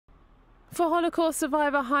For Holocaust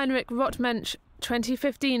survivor Heinrich Rottmensch,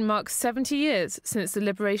 2015 marks 70 years since the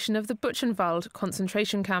liberation of the Buchenwald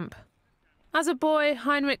concentration camp. As a boy,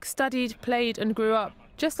 Heinrich studied, played and grew up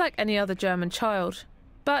just like any other German child.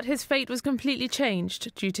 But his fate was completely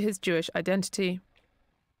changed due to his Jewish identity.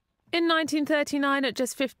 In 1939, at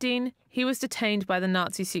just 15, he was detained by the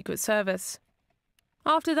Nazi Secret Service.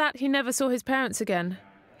 After that, he never saw his parents again.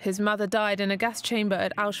 His mother died in a gas chamber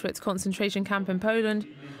at Auschwitz concentration camp in Poland,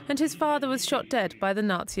 and his father was shot dead by the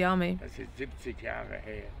Nazi army.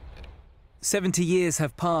 70 years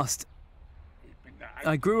have passed.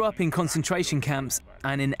 I grew up in concentration camps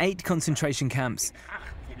and in 8 concentration camps.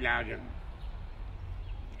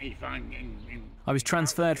 I was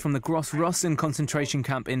transferred from the Gross-Rosen concentration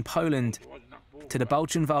camp in Poland to the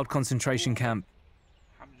Buchenwald concentration camp.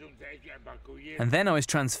 And then I was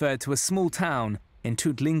transferred to a small town in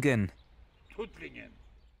Tuttlingen.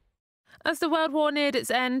 As the World War neared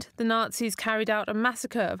its end, the Nazis carried out a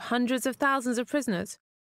massacre of hundreds of thousands of prisoners.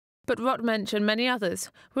 But Rottmensch and many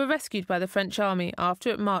others were rescued by the French army after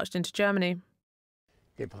it marched into Germany.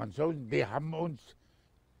 Die Franzosen, die haben uns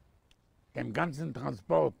den ganzen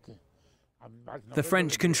Transport. The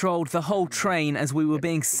French controlled the whole train as we were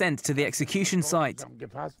being sent to the execution site.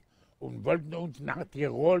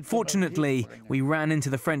 Fortunately, we ran into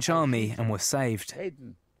the French army and were saved.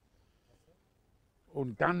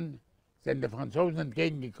 Und dann sind die Franzosen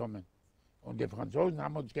entgegengekommen. Und die Franzosen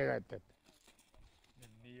haben uns gerettet.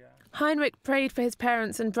 Heinrich prayed for his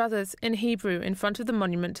parents and brothers in Hebrew in front of the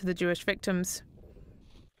monument to the Jewish victims.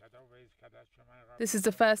 This is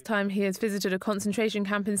the first time he has visited a concentration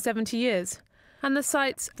camp in 70 years, and the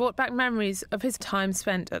sites brought back memories of his time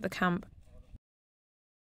spent at the camp.